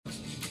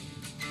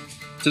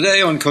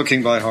Today on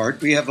Cooking by Heart,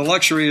 we have the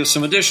luxury of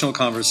some additional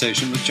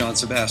conversation with John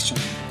Sebastian.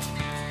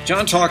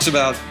 John talks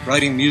about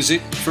writing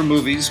music for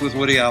movies with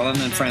Woody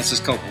Allen and Francis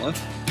Coppola,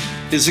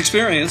 his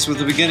experience with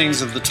the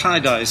beginnings of the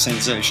tie-dye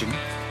sensation,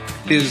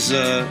 his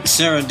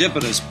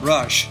serendipitous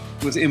brush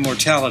with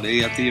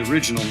immortality at the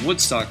original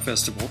Woodstock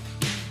Festival,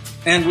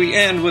 and we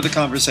end with a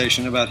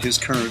conversation about his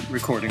current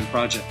recording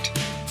project.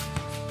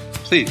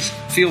 Please,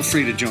 feel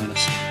free to join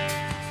us.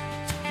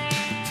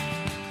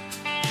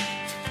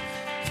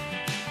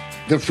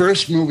 The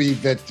first movie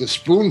that the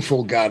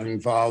Spoonful got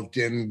involved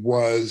in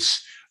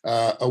was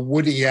a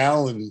Woody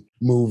Allen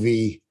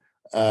movie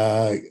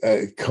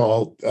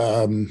called,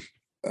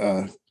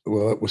 it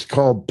was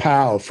called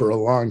Pal for a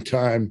long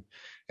time.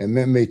 And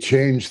then they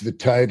changed the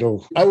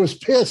title. I was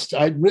pissed.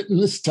 I'd written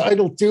this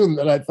title tune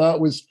that I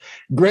thought was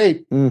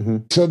great. Mm-hmm.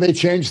 So they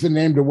changed the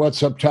name to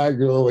What's Up,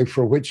 Tiger Lily,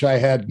 for which I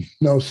had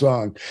no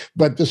song.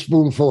 But the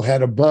Spoonful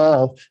had a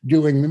ball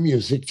doing the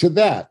music to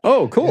that.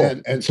 Oh, cool.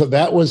 And so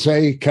that was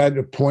a kind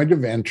of point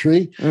of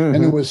entry. Mm-hmm.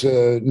 And it was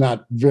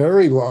not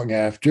very long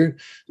after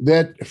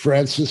that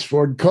Francis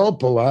Ford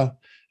Coppola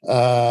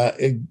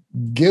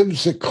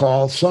gives a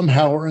call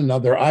somehow or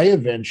another. I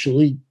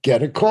eventually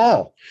get a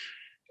call.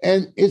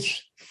 And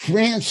it's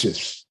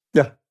Francis.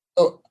 Yeah.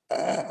 Oh,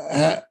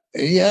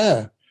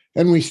 yeah.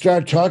 And we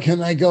start talking.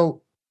 And I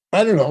go,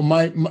 I don't know.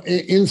 My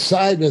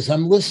inside, as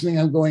I'm listening,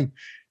 I'm going,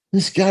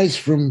 this guy's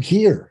from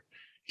here.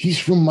 He's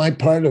from my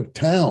part of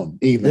town,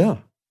 even. Yeah.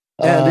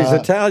 And he's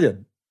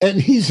Italian.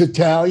 And he's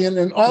Italian,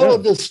 and all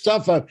of this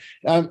stuff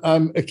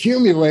I'm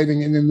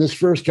accumulating in this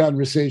first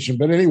conversation.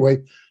 But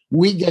anyway,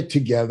 we get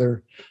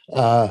together.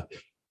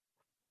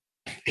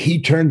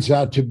 He turns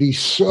out to be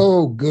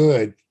so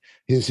good.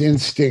 His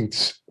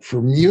instincts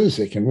for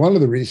music. And one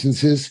of the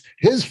reasons is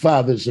his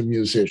father's a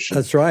musician.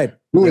 That's right.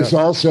 Who is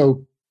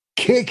also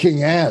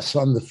kicking ass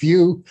on the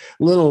few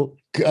little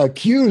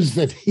cues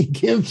that he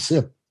gives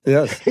him.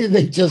 Yes.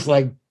 They just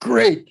like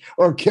great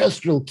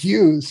orchestral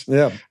cues.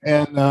 Yeah.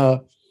 And,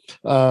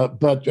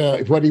 but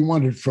what he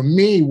wanted from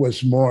me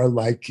was more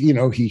like,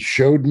 he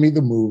showed me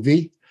the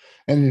movie.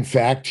 And in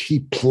fact,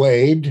 he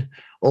played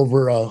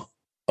over a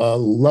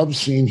love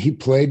scene. He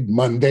played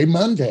Monday.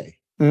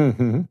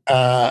 Mm-hmm.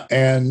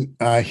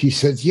 And he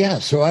said, yeah,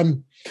 so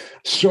I'm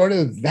sort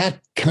of that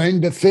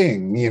kind of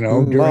thing,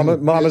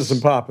 Mamas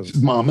and Papas.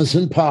 Mamas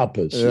and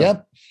Papas, yeah.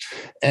 Yep.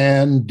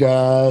 And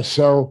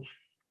so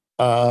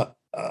I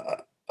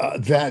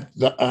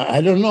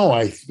don't know,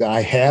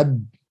 I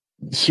had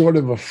sort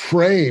of a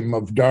frame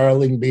of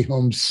Darling Be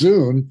Home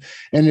Soon,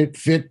 and it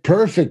fit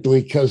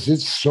perfectly because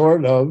it's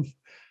sort of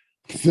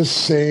the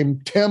same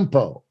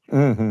tempo.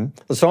 Mm-hmm.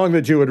 A song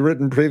that you had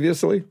written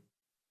previously?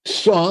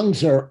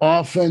 Songs are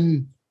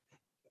often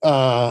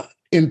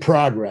in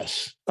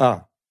progress.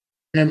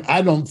 And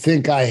I don't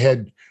think I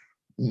had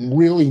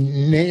really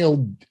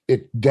nailed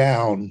it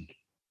down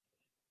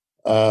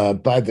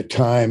by the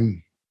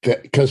time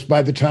because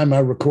by the time I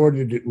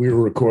recorded it, we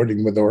were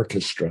recording with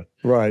orchestra.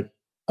 Right.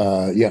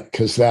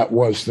 Because that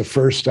was the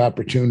first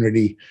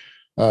opportunity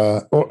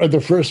or the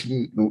first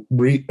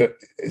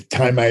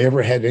time I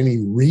ever had any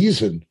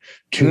reason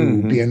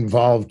to be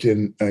involved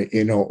in,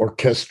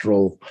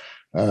 orchestral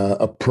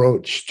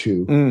approach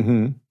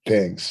to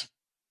things.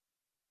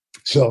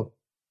 So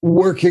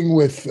working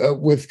with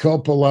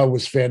Coppola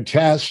was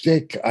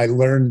fantastic. I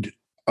learned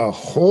a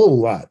whole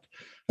lot.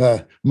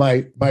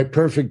 My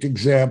perfect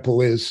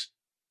example is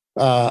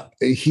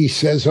he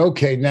says,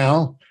 okay,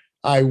 now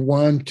I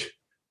want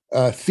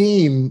a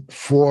theme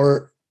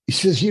for, he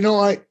says,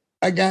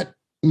 I got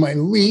my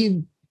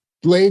lead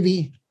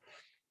lady,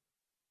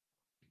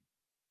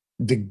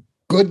 the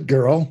good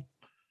girl,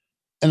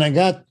 and I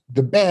got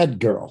the bad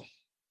girl.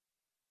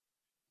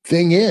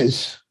 Thing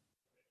is,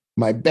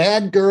 my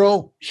bad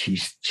girl,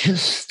 she's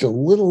just a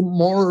little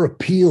more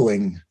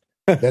appealing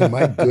than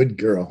my good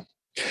girl.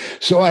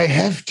 So I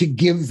have to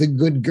give the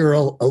good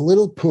girl a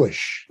little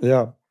push.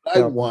 Yeah. What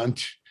I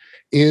want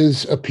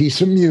is a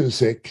piece of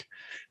music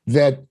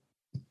that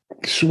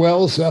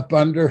swells up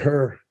under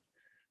her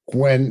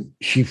when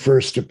she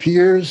first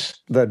appears.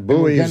 That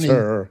buoys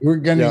her. We're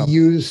going to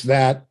use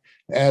that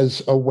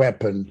as a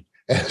weapon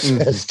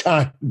as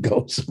time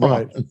goes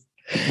on.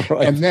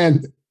 Right. And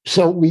then,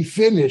 so we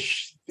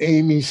finish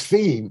Amy's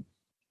theme,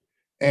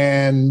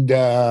 and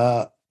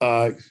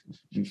kind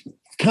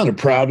of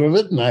proud of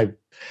it. And I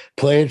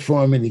play it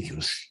for him, and he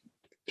goes,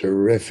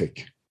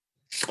 terrific.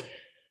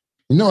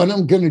 You know what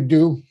I'm going to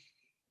do?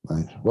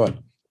 What?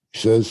 He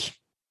says,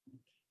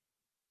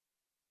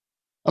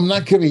 I'm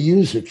not going to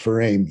use it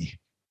for Amy.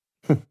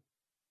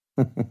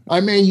 I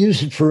may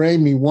use it for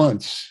Amy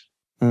once,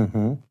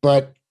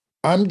 but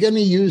I'm going to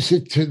use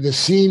it to the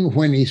scene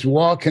when he's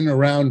walking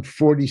around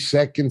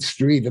 42nd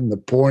Street in the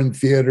porn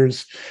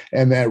theaters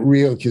and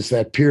because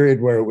that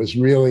period where it was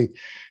really,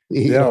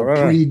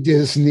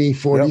 pre-Disney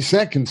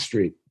 42nd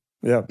Street.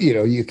 Yeah.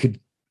 You could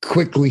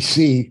quickly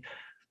see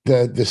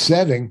the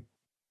setting.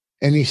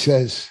 And he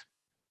says,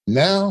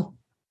 now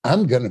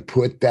I'm going to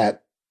put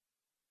that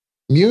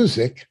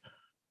music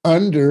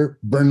under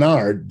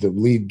Bernard, the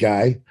lead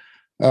guy,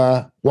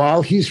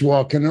 while he's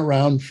walking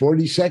around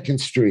 42nd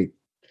Street.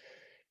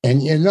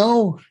 And you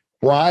know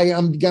why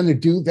I'm going to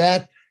do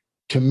that?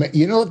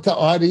 You know what the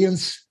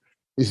audience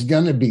is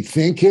going to be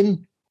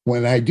thinking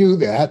when I do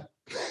that?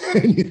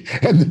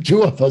 And the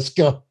two of us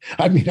go,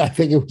 I mean, I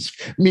think it was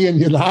me and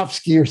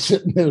Yanofsky are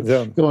sitting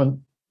there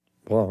going,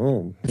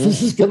 well,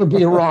 this is going to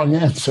be a wrong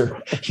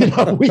answer. You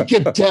know, we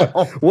can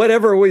tell.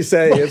 Whatever we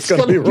say, it's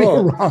going to be wrong.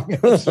 A wrong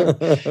answer.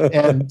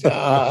 And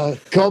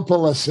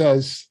Coppola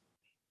says,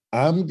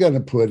 I'm going to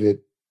put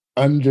it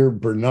under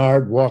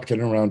Bernard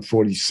walking around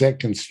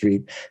 42nd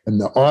Street.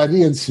 And the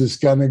audience is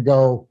going to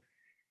go,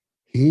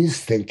 he's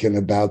thinking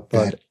about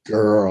that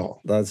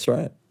girl. That's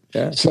right.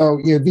 Yeah.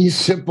 So these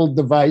simple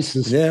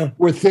devices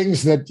were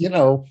things that,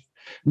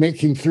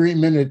 making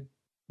 3-minute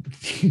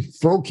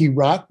folky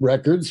rock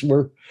records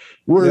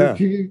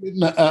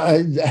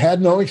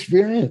had no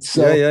experience.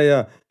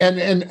 So,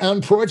 And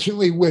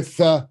unfortunately, with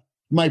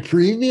my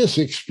previous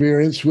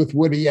experience with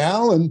Woody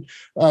Allen,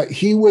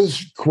 he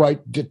was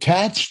quite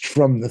detached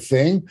from the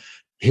thing.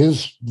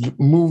 His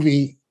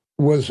movie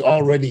was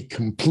already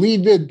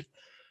completed.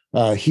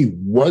 He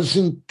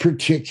wasn't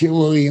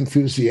particularly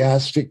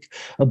enthusiastic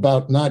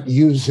about not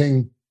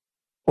using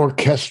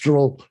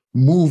orchestral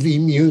movie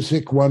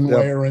music one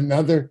way or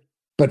another.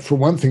 But for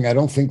one thing, I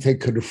don't think they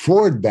could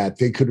afford that.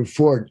 They could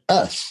afford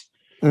us.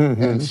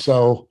 Mm-hmm. And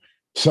so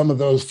some of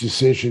those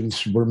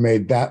decisions were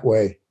made that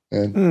way.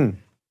 And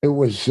it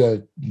was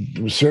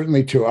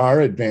certainly to our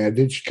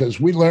advantage because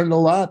we learned a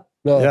lot.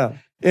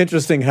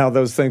 Interesting how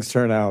those things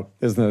turn out,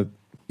 isn't it?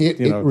 It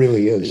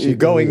really is.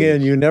 Going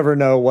in, you never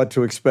know what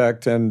to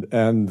expect, and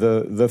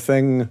the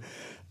thing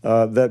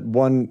that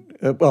one.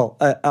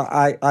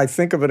 I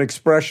think of an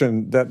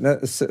expression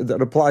that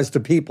applies to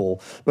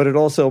people, but it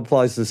also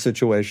applies to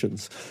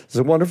situations. There's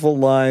a wonderful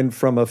line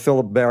from a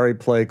Philip Barry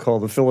play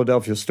called The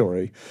Philadelphia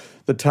Story.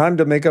 The time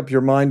to make up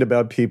your mind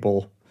about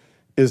people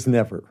is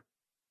never.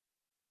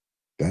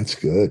 That's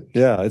good.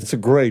 Yeah, it's a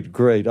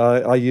great.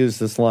 I use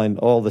this line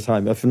all the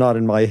time, if not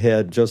in my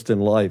head, just in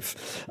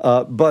life.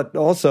 But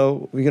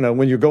also,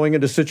 when you're going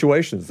into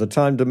situations, the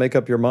time to make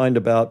up your mind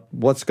about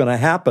what's going to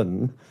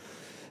happen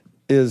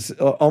is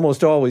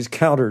almost always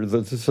counter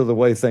to the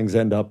way things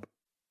end up.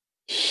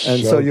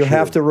 And so you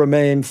have to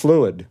remain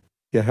fluid.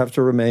 You have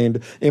to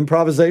remain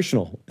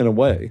improvisational in a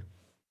way.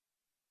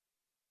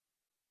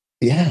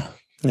 Yeah.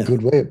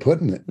 Good way of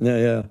putting it.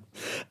 Yeah.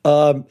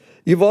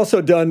 You've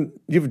also done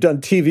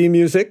TV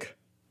music,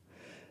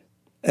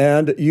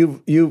 and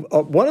you've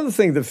one of the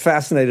things that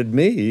fascinated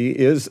me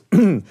is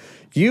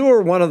you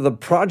are one of the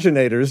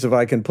progenitors, if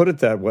I can put it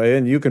that way,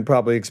 and you can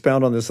probably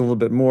expound on this a little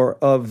bit more,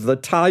 of the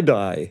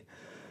tie-dye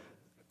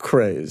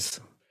craze.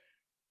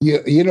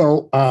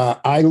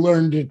 I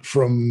learned it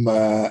from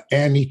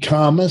Annie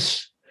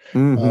Thomas.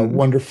 Mm-hmm.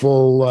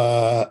 Wonderful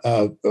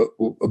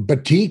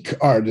batik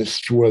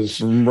artist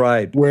was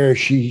right where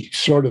she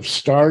sort of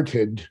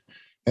started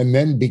and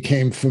then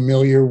became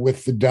familiar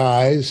with the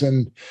dyes.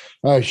 And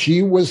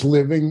she was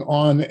living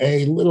on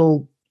a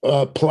little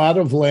plot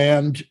of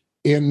land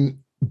in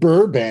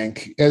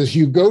Burbank. As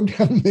you go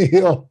down the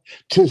hill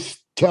to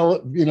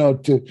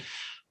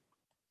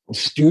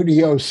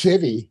Studio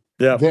City,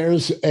 there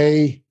is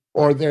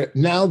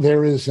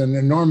an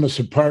enormous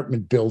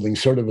apartment building,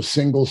 sort of a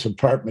singles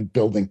apartment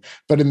building.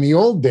 But in the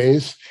old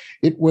days,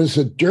 it was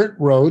a dirt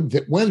road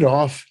that went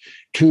off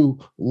to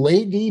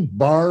Lady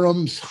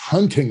Barham's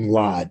hunting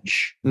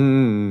lodge,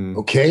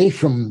 okay,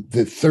 from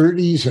the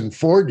 30s and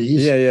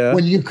 40s,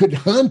 when you could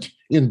hunt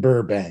in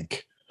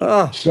Burbank.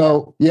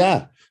 So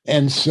that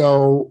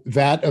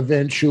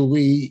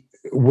eventually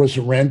was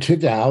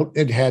rented out.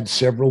 It had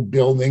several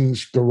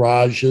buildings,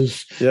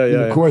 garages. And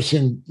of course,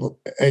 in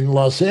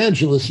Los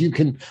Angeles, you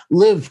can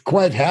live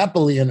quite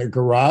happily in a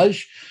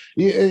garage.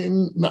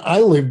 I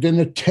lived in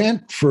a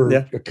tent for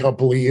a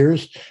couple of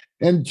years.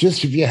 And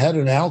just if you had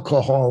an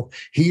alcohol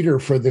heater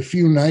for the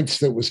few nights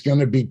that was going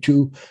to be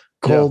too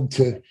cold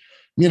to,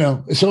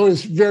 so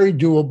it's very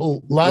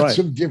doable. Lots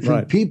of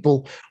different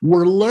people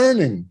were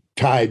learning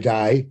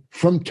tie-dye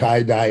from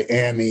Tie-Dye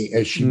Annie,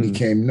 as she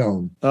became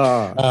known.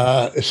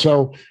 I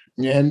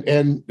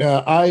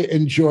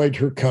enjoyed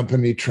her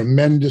company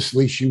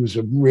tremendously. She was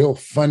a real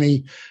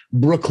funny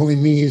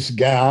Brooklynese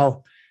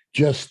gal,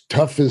 just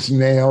tough as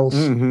nails,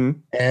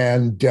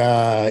 and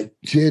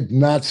did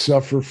not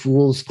suffer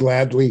fools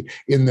gladly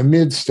in the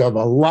midst of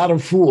a lot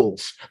of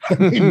fools. I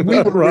mean,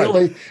 we were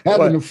really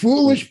having a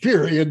foolish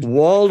period.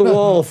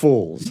 Wall-to-wall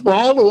fools.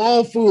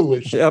 Wall-to-wall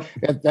foolish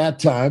at that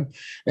time.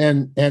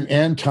 And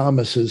Ann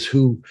Thomas is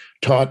who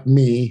taught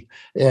me.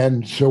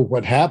 And so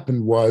what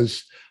happened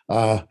was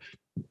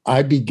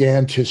I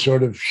began to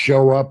sort of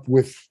show up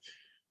with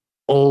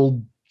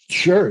old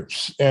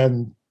shirts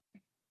and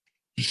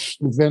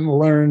then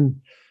learn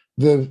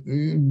the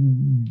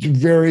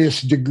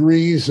various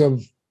degrees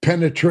of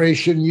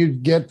penetration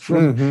you'd get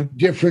from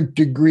different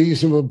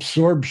degrees of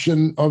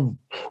absorption of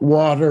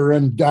water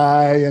and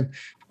dye. And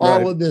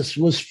all of this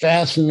was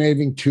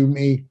fascinating to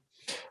me.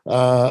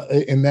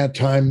 In that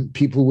time,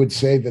 people would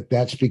say that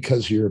that's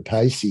because you're a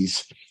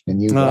Pisces.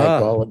 and you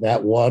like all of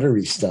that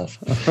watery stuff.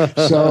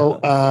 So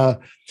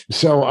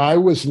I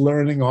was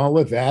learning all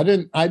of that,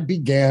 and I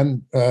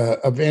began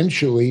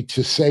eventually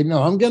to say,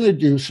 no, I'm going to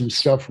do some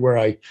stuff where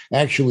I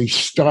actually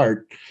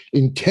start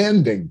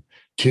intending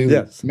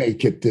to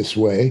make it this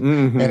way.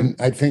 And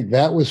I think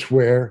that was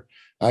where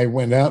I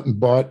went out and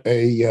bought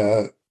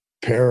a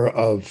pair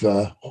of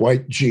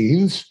white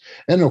jeans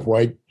and a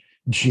white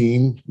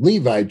jean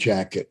Levi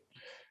jacket,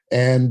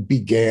 and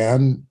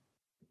began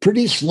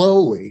pretty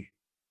slowly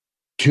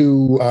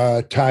to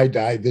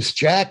tie-dye this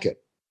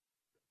jacket.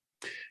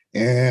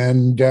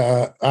 And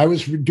I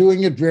was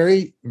doing it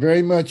very,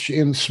 very much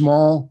in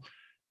small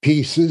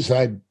pieces.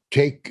 I'd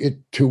take it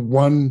to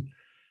 1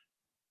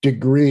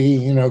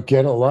 degree,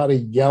 get a lot of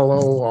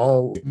yellow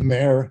all in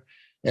there,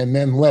 and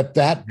then let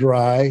that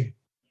dry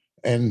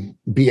and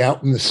be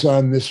out in the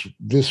sun.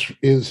 This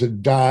is a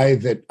dye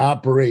that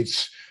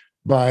operates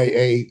by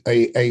a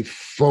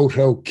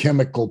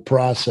photochemical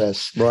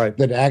process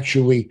that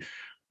actually,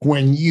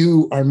 when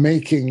you are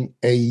making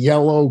a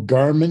yellow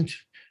garment,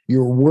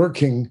 you're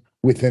working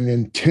with an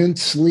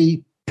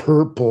intensely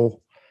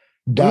purple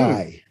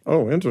dye.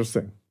 Oh,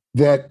 interesting.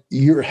 That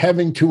you're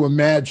having to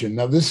imagine.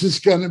 Now, this is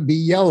going to be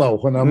yellow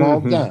when I'm all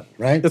done,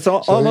 right? It's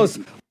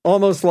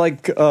almost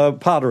like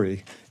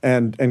pottery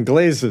and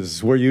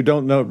glazes, where you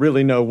don't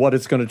really know what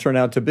it's going to turn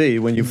out to be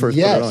when you first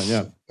put it on.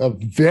 Yeah, a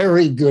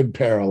very good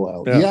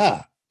parallel.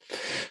 Yeah.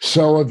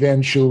 So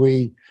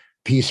eventually,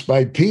 piece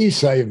by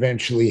piece, I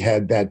eventually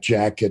had that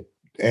jacket,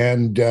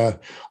 and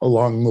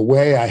along the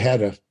way, I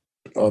had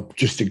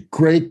just a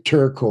great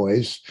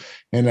turquoise,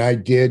 and I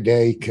did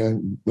a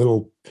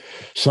little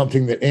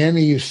something that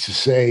Annie used to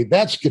say,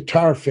 that's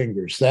guitar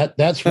fingers.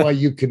 That's why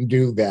you can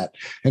do that.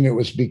 And it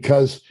was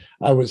because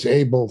I was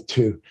able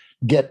to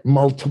get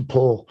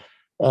multiple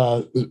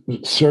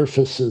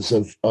surfaces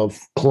of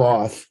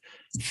cloth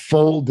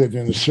folded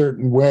in a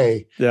certain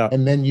way.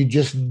 And then you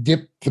just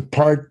dip the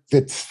part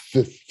that's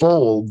the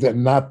fold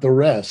and not the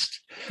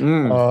rest.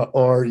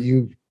 Or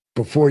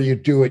before you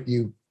do it,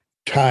 you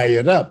tie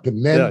it up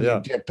and then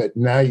you dip it.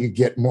 Now you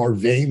get more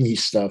veiny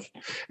stuff.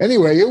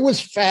 Anyway, it was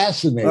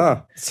fascinating.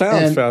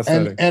 Sounds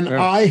fascinating. And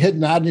I had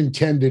not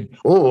intended,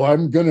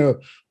 I'm going to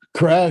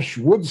crash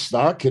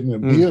Woodstock and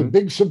it'd be a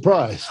big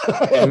surprise.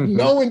 I had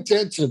no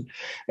intention.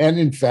 And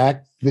in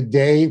fact, the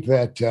day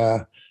that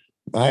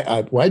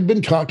I'd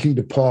been talking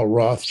to Paul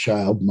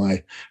Rothschild,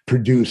 my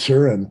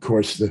producer, and of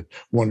course the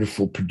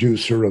wonderful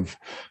producer of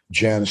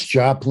Janis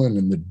Joplin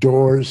and The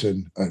Doors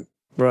and a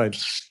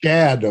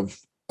scad of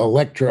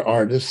Electra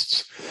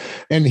artists.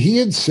 And he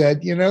had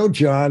said,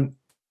 John,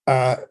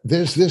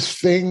 there's this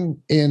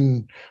thing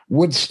in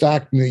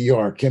Woodstock, New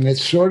York, and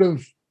it's sort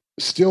of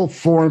still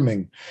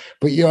forming,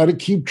 but you ought to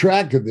keep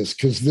track of this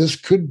because this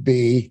could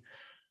be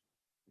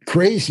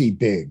crazy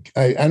big.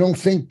 I don't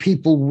think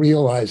people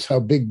realize how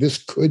big this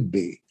could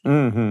be.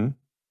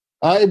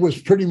 I was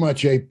pretty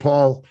much a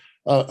Paul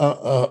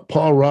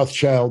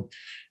Rothschild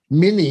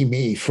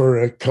mini-me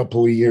for a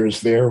couple of years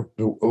there,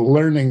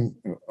 learning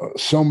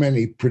so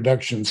many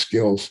production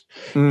skills,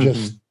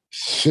 just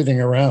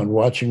sitting around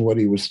watching what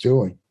he was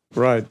doing.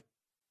 Right.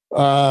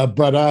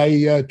 But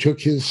I took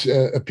his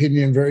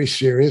opinion very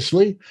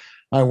seriously.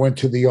 I went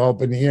to the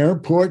Albany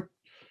airport.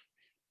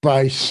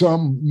 By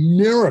some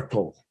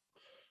miracle,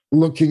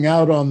 looking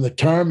out on the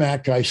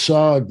tarmac, I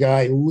saw a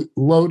guy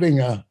loading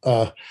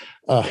a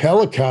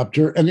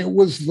helicopter, and it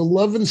was the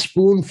Lovin'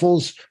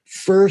 Spoonful's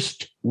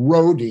first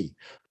roadie,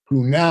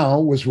 who now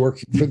was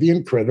working for the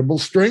Incredible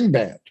String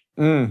Band.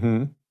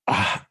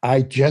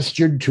 I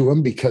gestured to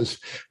him because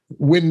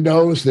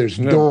windows, there's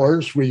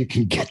doors where you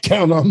can get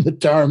down on the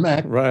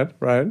tarmac. Right.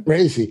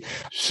 Crazy.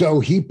 So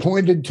he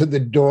pointed to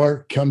the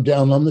door, come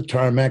down on the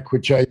tarmac,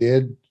 which I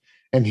did.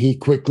 And he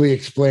quickly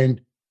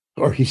explained,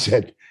 or he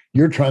said,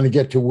 you're trying to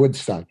get to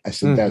Woodstock. I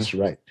said, that's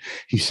right.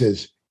 He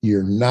says,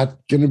 you're not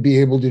going to be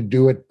able to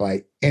do it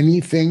by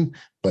anything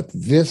but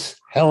this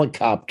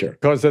helicopter.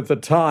 Because at the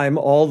time,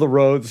 all the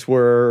roads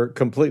were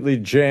completely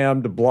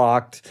jammed,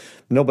 blocked.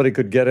 Nobody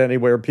could get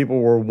anywhere. People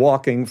were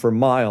walking for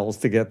miles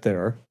to get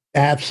there.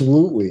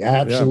 Absolutely.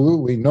 Yeah.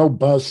 No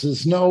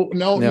buses, no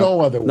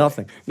other way.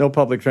 Nothing. No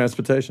public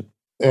transportation.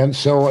 And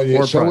so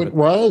it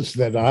was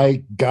that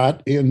I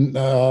got in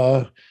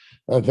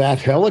that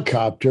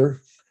helicopter,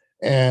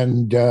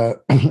 and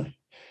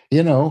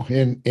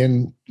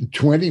in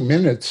 20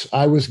 minutes,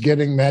 I was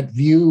getting that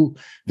view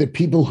that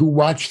people who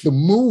watch the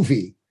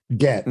movie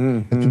get.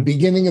 At the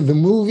beginning of the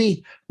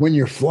movie, when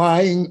you're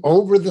flying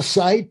over the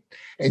site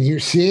and you're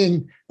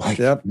seeing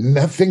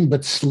nothing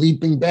but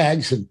sleeping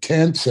bags and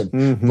tents and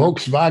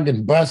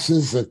Volkswagen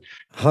buses. And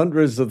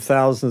hundreds of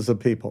thousands of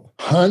people.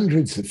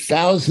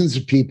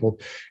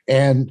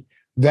 And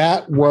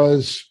that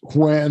was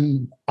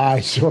when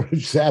I sort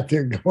of sat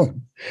there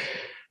going,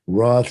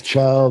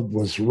 Rothschild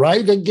was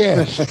right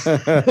again.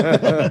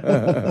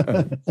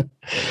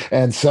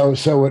 And so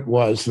it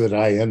was that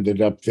I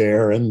ended up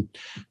there and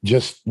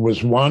just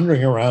was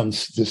wandering around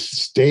this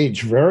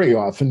stage very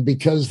often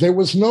because there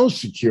was no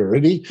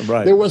security.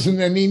 Right. There wasn't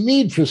any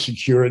need for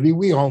security.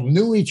 We all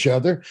knew each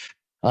other.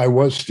 I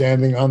was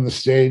standing on the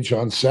stage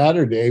on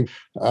Saturday,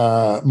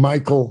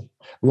 Michael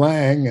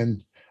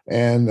Lang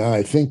and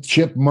I think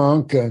Chip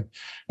Monk,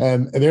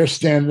 and they're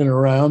standing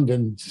around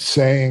and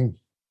saying,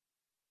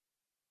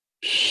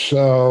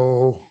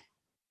 so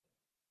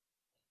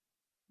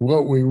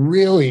what we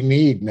really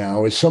need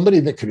now is somebody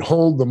that could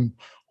hold them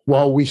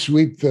while we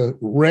sweep the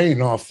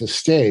rain off the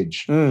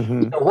stage.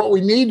 Mm-hmm. You know, what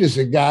we need is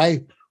a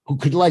guy who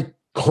could like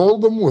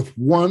hold them with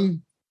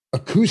one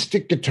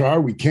acoustic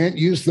guitar. We can't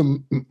use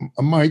the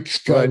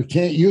mics. Right. We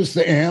can't use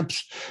the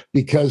amps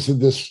because of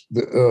this,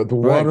 the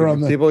water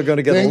on the people are going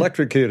to get thing.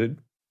 Electrocuted.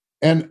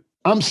 And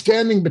I'm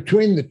standing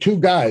between the two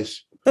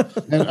guys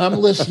and I'm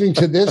listening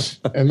to this.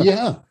 And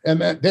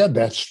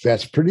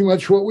that's pretty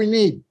much what we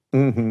need.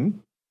 Mm-hmm.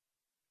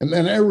 And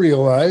then I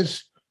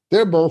realize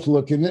they're both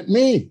looking at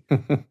me.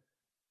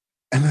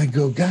 And I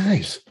go,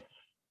 guys,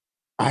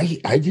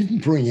 I didn't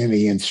bring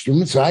any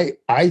instruments.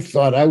 I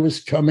thought I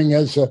was coming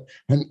as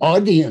an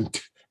audience,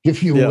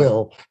 if you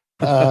will,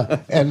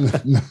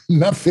 and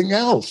nothing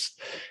else.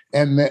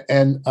 And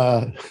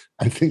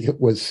I think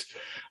it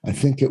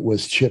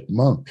was Chip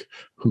Monk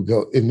who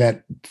go in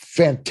that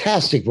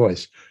fantastic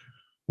voice.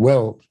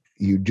 Well,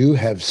 you do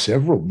have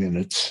several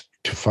minutes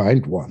to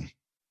find one.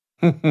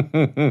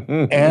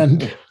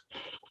 And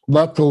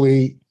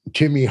luckily,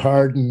 Timmy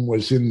Harden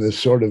was in the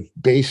sort of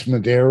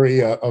basement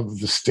area of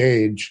the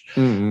stage,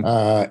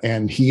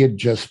 and he had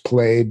just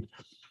played.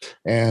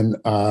 And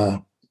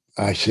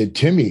I said,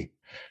 Timmy,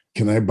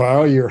 can I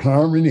borrow your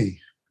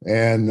harmony?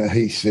 And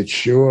he said,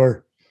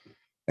 sure.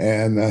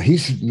 And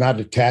he's not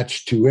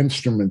attached to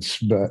instruments,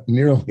 but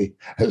nearly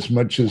as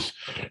much as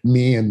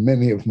me and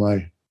many of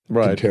my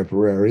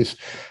contemporaries.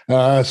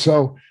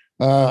 So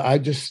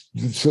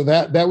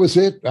that was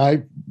it.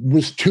 I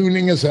was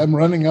tuning as I'm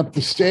running up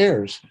the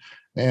stairs,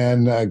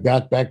 and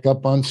got back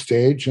up on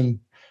stage and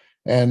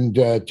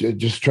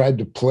just tried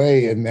to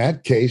play, in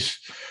that case,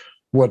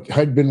 what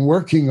I'd been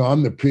working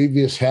on the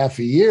previous half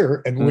a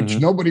year, and which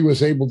nobody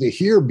was able to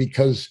hear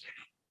because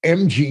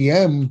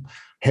MGM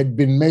had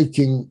been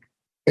making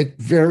it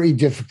very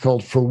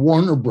difficult for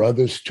Warner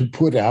Brothers to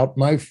put out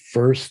my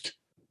first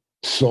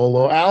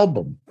solo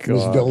album. It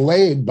was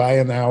delayed by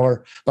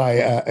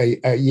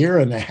a year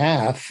and a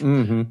half,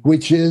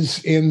 which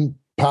is in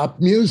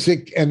pop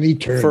music and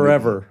eternity.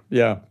 Forever.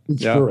 Yeah.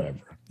 It's forever.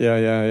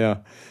 Yeah.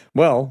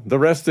 Well, the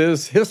rest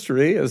is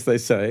history, as they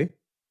say.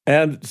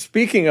 And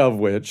speaking of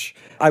which,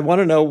 I want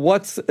to know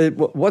what's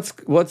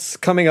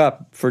coming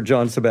up for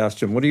John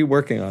Sebastian. What are you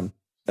working on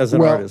as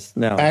an artist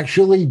now?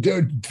 Actually,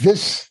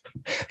 this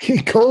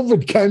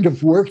COVID kind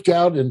of worked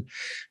out and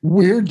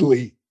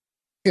weirdly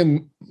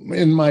in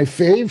my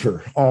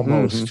favor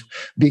almost,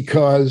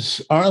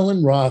 because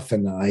Arlen Roth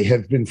and I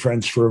have been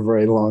friends for a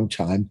very long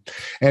time,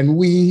 and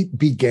we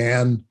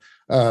began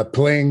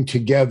playing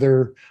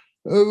together,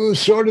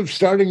 sort of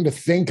starting to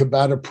think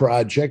about a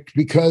project,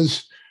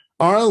 because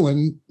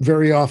Arlen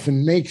very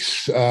often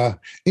makes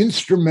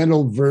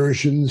instrumental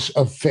versions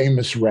of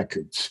famous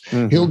records.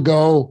 He'll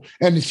go,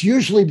 and it's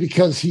usually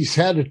because he's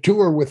had a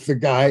tour with the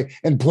guy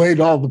and played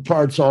all the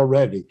parts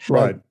already.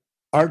 Right.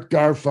 Art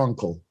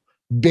Garfunkel.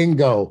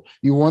 Bingo.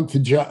 You want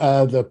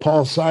the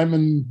Paul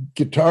Simon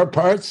guitar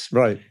parts?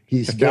 Right.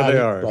 He's got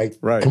it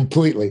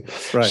completely.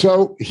 Right.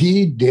 So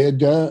he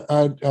did a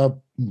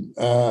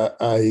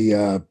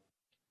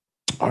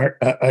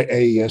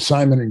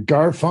Simon and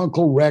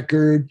Garfunkel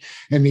record,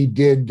 and he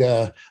did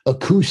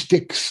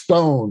Acoustic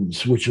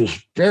Stones, which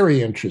was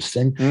very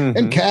interesting.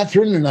 And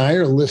Catherine and I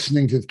are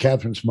listening to,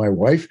 Catherine's my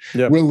wife,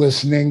 we're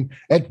listening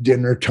at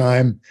dinner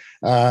time,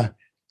 and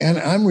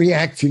I'm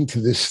reacting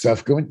to this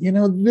stuff going,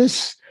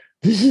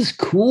 this is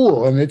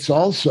cool. And it's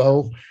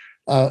also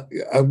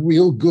a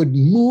real good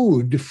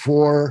mood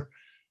for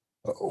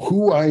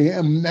who I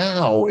am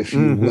now, if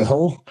you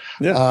will.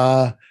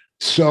 Yeah.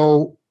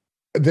 So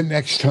the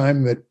next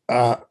time that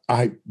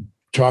I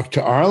talked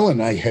to Arlen,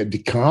 I had to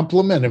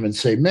compliment him and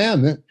say,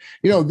 man,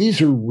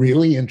 these are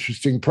really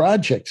interesting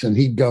projects. And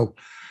he'd go,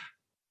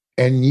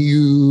 and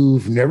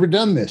you've never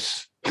done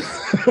this.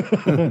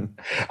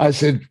 I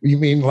said, you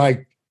mean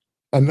like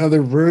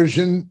another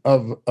version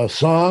of a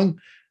song?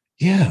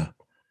 Yeah.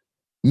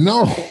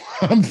 No,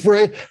 I'm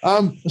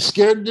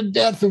scared to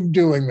death of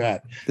doing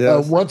that.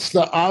 Yes. What's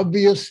the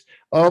obvious?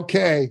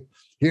 Okay,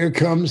 here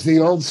comes the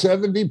old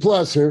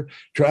 70-pluser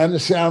trying to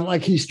sound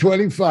like he's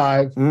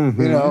 25, and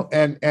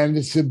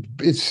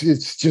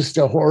it's just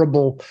a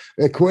horrible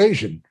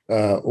equation,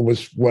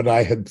 was what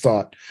I had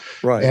thought.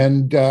 Right.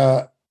 And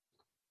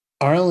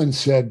Arlen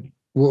said,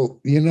 well,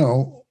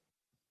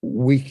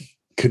 we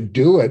could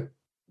do it,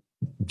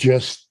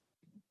 just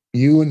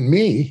you and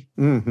me.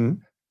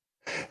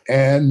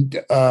 And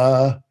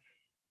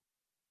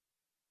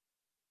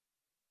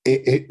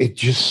it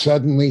just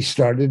suddenly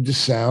started to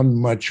sound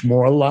much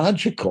more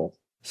logical.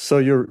 So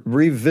you're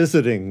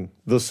revisiting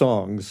the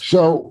songs.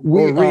 So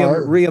we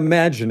are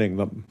reimagining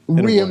them.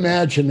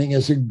 Reimagining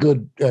is a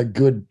good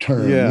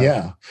term.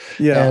 Yeah.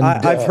 And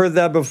I've heard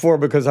that before,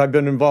 because I've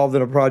been involved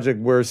in a project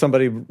where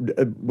somebody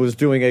was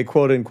doing a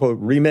quote unquote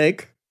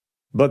remake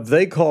but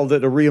they called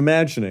it a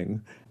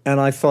reimagining. And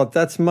I thought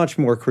that's much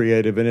more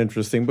creative and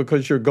interesting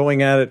because you're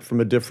going at it from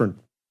a different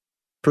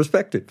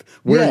perspective,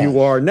 where you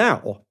are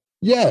now.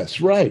 Yes,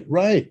 right.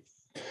 Not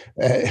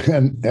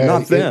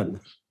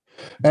then.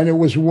 And it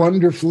was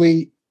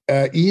wonderfully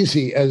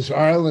easy. As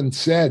Arlen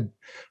said,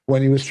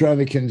 when he was trying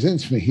to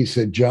convince me, he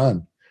said,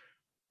 John,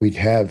 we'd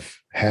have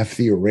half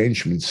the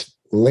arrangements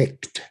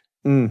licked.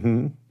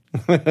 Mm-hmm.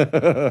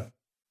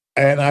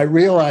 And I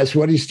realized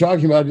what he's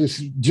talking about is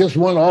just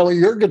want all of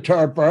your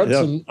guitar parts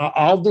and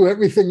I'll do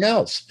everything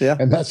else. Yeah.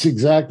 And that's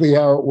exactly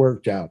how it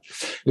worked out.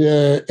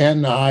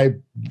 And I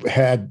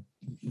had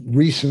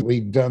recently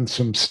done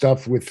some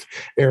stuff with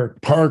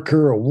Eric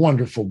Parker, a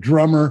wonderful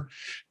drummer.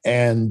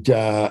 And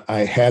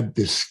I had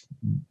this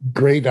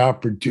great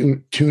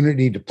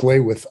opportunity to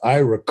play with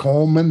Ira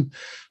Coleman,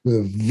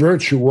 the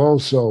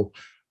virtuoso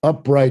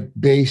upright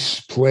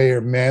bass player.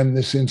 Man,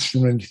 this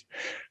instrument,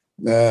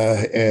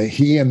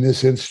 he and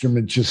this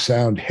instrument just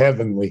sound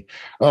heavenly.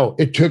 Oh,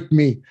 it took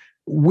me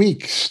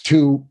weeks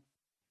to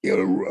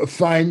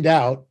find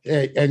out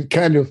and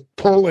kind of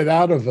pull it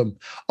out of him.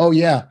 Oh,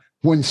 yeah,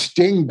 when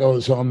Sting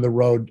goes on the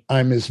road,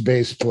 I'm his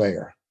bass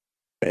player.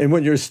 And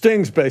when you're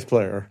Sting's bass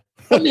player.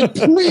 I mean,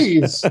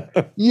 please,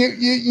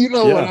 you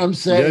know what I'm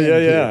saying?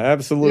 Yeah,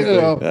 absolutely,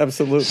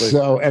 absolutely.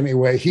 So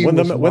anyway, when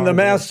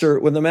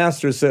the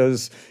master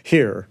says,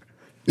 "Here,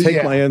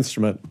 take my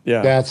instrument."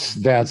 Yeah, that's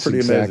pretty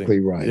exactly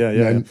amazing. right.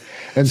 Yeah.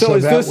 And so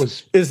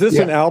is this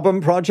an album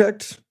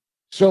project?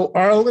 So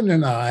Arlen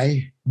and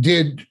I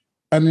did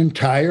an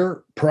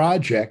entire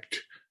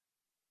project,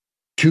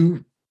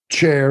 2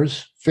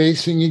 chairs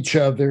facing each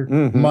other,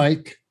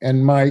 Mike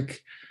and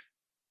Mike.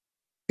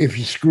 If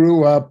you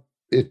screw up,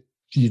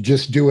 you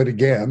just do it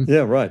again.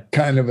 Yeah, right.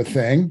 Kind of a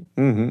thing.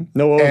 Mm-hmm.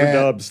 No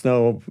overdubs,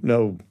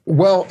 no.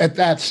 Well, at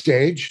that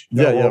stage,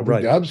 no overdubs.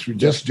 Right. We're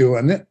just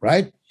doing it,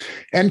 right?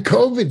 And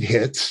COVID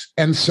hits,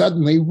 and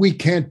suddenly we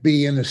can't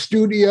be in a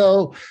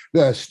studio.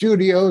 The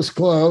studio's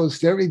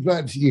closed.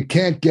 Everybody, you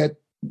can't do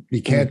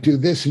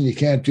this and you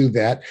can't do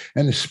that.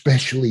 And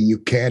especially you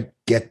can't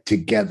get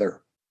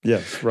together.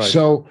 Yes, right.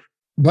 So,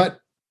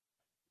 but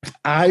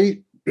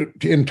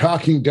in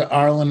talking to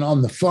Arlen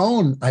on the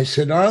phone, I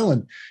said,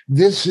 Arlen,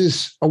 this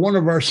is one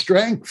of our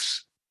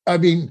strengths. I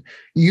mean,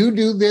 you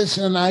do this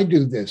and I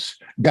do this.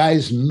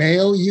 Guys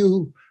mail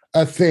you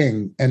a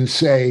thing and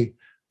say,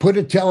 put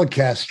a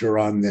Telecaster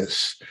on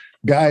this.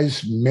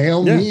 Guys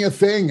mail me a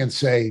thing and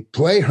say,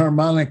 play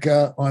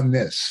harmonica on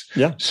this.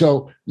 Yeah.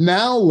 So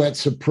now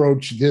let's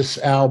approach this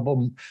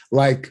album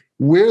like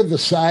we're the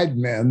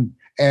sidemen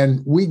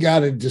and we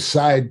got to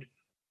decide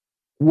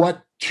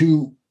what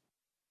to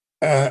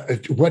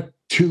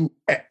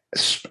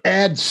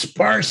add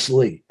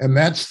sparsely. And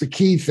that's the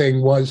key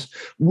thing was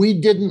we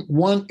didn't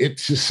want it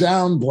to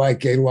sound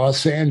like a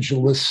Los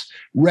Angeles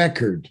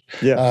record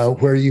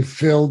where you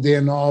filled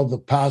in all the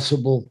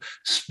possible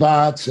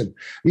spots. And,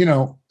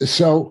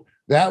 so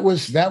that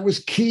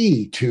was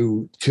key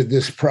to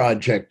this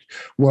project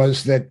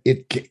was that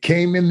it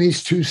came in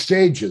these 2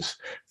 stages,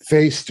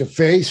 face to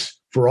face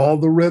for all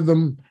the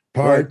rhythm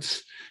parts.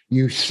 Right.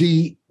 You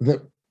see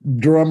the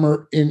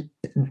drummer in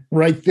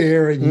right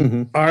there,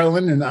 and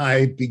Arlen and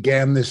I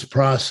began this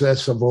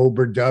process of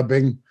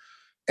overdubbing,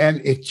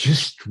 and it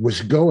just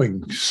was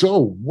going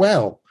so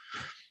well.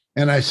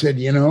 And I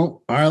said,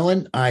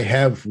 Arlen, I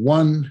have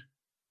one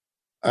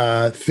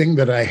thing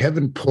that I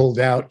haven't pulled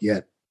out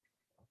yet,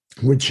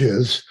 which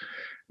is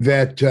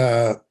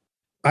that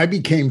I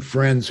became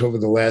friends over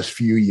the last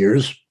few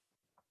years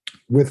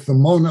with the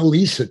Mona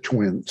Lisa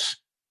twins,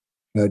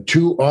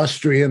 2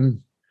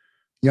 Austrian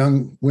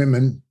young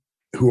women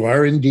who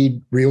are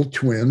indeed real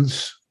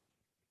twins.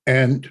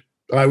 And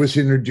I was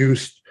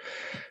introduced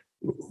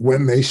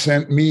when they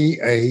sent me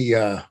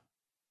a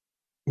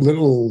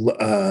little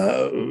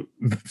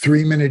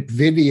 3-minute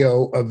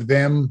video of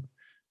them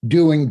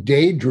doing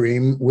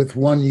Daydream with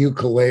one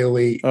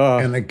ukulele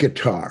and a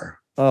guitar.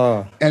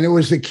 And it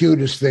was the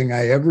cutest thing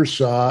I ever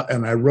saw.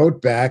 And I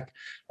wrote back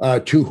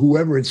to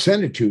whoever had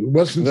sent it to. It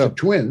wasn't the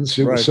twins,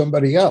 it was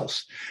somebody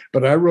else.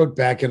 But I wrote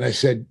back and I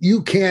said,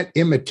 you can't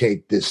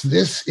imitate this.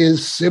 This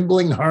is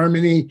sibling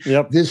harmony.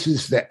 Yep. This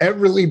is the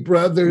Everly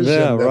Brothers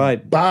and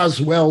the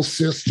Boswell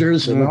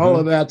sisters and all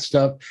of that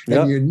stuff.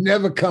 And you're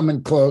never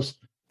coming close.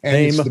 And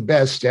it's the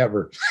best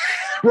ever.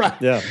 Right.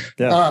 Yeah.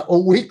 A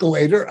week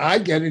later, I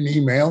get an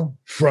email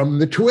from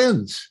the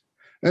twins.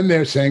 And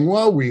they're saying,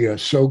 well, we are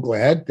so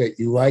glad that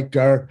you liked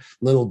our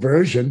little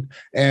version.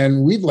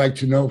 And we'd like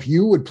to know if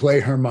you would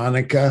play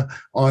harmonica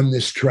on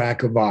this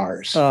track of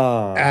ours.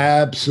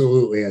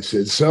 Absolutely. I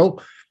said,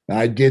 so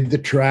I did the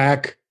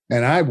track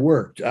and I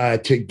worked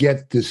to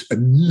get this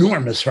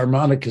enormous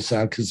harmonica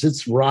sound because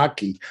it's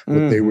rocky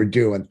what they were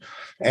doing.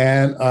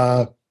 And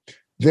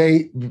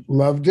they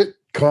loved it,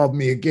 called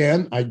me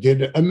again. I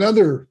did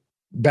another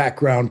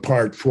background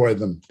part for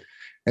them.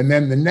 And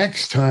then the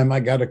next time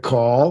I got a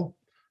call,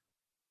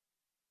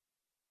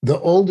 the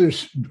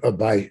oldest,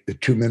 by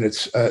 2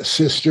 minutes,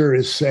 sister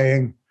is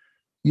saying,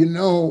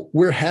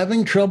 we're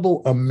having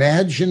trouble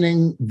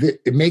imagining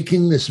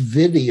making this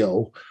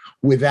video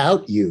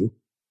without you.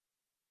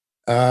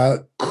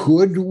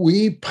 Could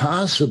we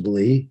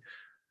possibly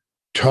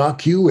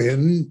talk you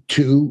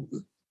into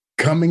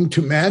coming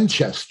to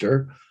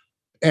Manchester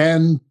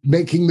and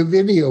making the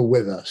video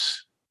with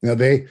us? Now,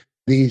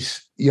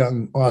 these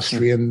young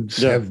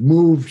Austrians have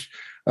moved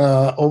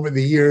over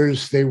the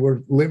years. They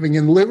were living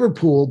in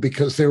Liverpool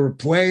because they were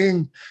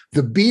playing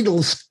the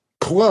Beatles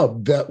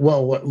club,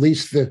 at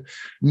least the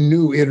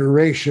new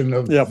iteration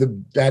of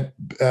the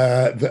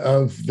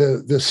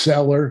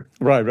cellar.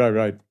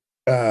 Right.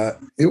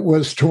 It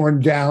was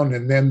torn down,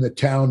 and then the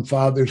town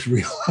fathers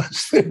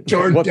realized they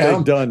torn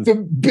down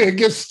the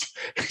biggest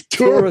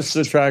tourist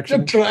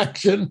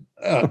attraction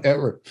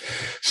ever.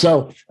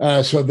 So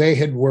they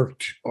had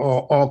worked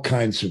all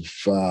kinds of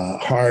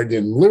hard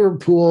in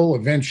Liverpool.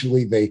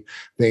 Eventually, they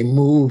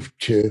moved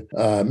to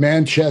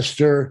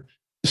Manchester.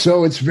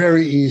 So it's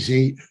very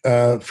easy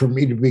for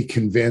me to be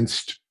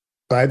convinced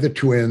by the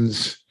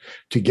twins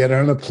to get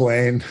on a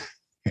plane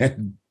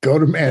and go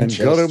to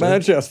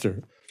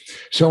Manchester.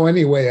 So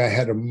anyway, I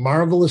had a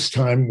marvelous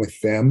time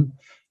with them,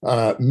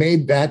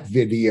 made that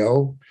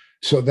video.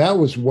 So that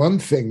was one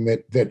thing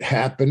that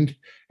happened.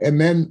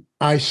 And then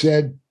I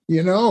said,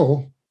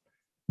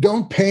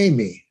 don't pay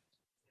me.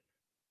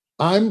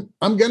 I'm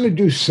going to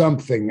do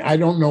something. I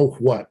don't know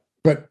what.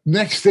 But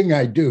next thing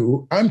I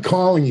do, I'm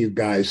calling you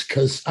guys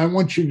because I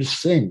want you to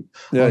sing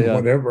on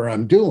whatever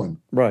I'm doing.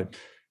 Right.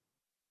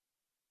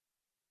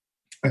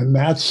 And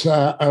that's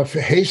a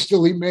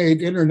hastily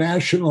made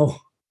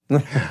international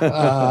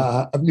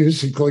a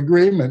musical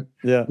agreement,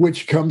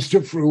 which comes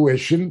to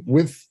fruition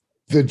with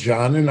the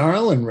John and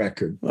Arlen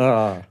record.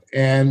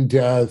 And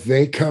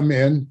they come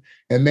in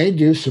and they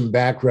do some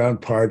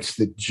background parts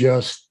that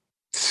just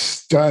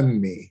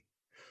stun me.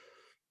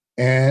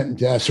 And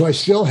so I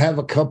still have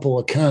a couple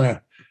of kind of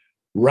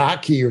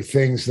rockier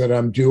things that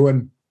I'm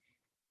doing.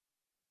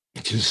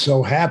 It just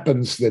so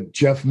happens that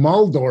Jeff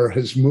Muldor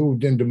has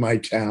moved into my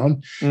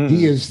town.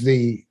 He is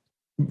the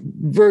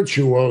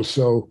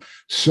virtuoso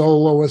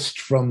soloist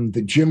from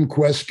the Jim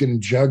Kweskin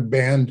Jug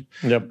Band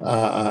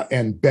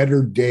and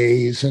Better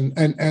Days.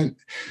 And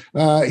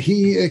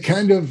he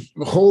kind of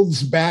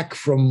holds back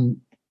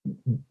from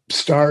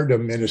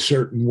stardom in a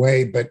certain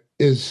way, but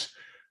is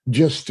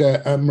just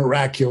a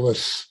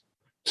miraculous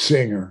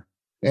singer.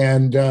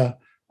 And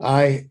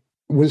I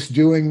was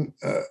doing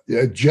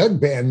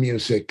jug band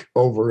music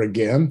over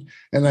again.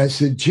 And I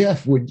said,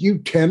 Jeff, would you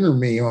tenor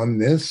me on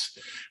this?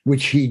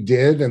 Which he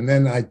did. And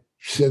then I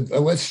said,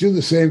 let's do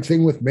the same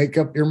thing with Make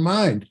Up Your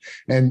Mind.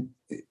 And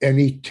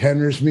he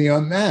tenors me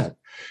on that.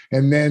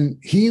 And then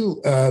he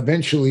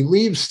eventually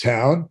leaves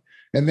town.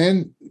 And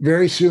then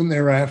very soon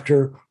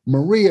thereafter,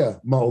 Maria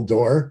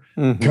Muldor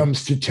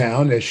comes to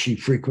town, as she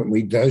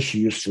frequently does. She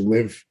used to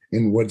live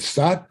in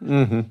Woodstock.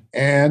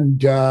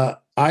 And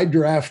I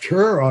draft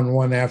her on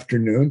one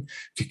afternoon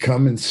to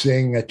come and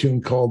sing a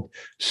tune called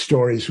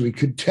Stories We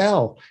Could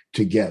Tell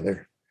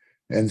together.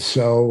 And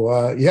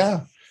so,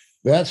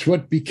 that's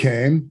what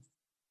became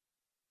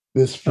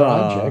this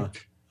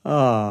project.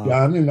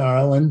 John and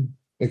Arlen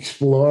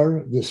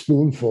Explore the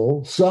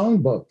Spoonful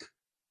Songbook.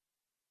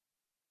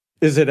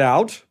 Is it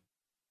out?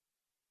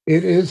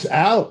 It is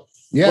out.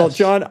 Yes. Well,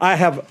 John, I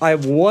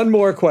have one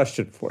more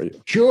question for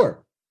you.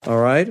 Sure. All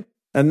right.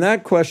 And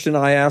that question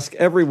I ask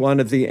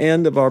everyone at the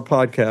end of our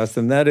podcast,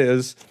 and that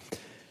is,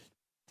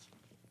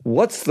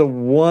 what's the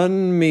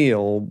one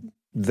meal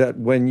that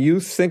when you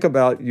think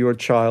about your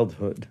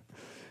childhood,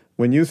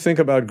 when you think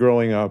about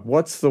growing up,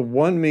 what's the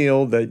one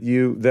meal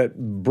that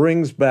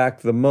brings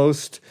back the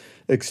most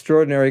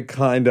extraordinary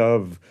kind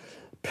of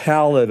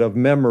palette of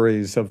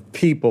memories of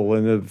people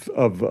and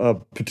of a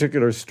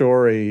particular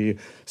story?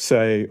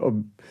 Say,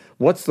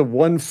 what's the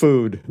one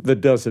food that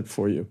does it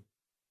for you?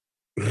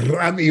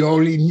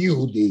 Ravioli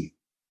nudi.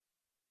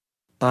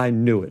 I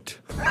knew it.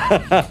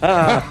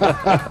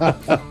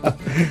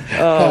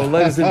 Oh,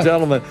 ladies and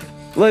gentlemen,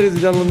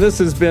 this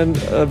has been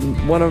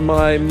one of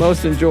my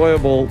most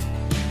enjoyable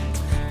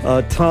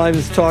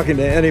times talking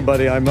to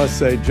anybody, I must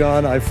say.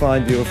 John, I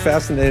find you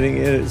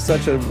fascinating.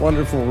 Such a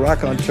wonderful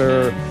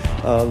raconteur,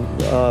 an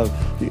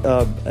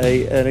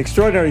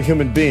extraordinary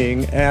human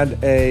being, and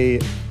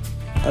an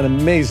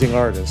amazing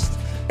artist.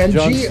 And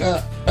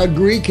a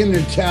Greek and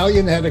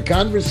Italian had a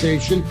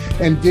conversation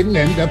and didn't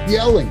end up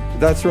yelling.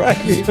 That's right.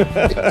 It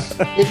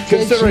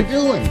takes some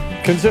doing.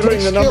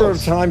 Considering the number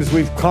of times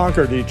we've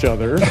conquered each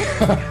other,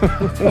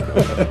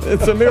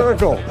 it's a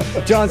miracle.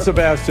 John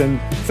Sebastian,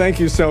 thank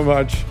you so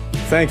much.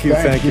 Thank you.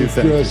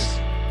 Chris.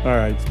 All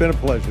right, it's been a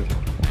pleasure.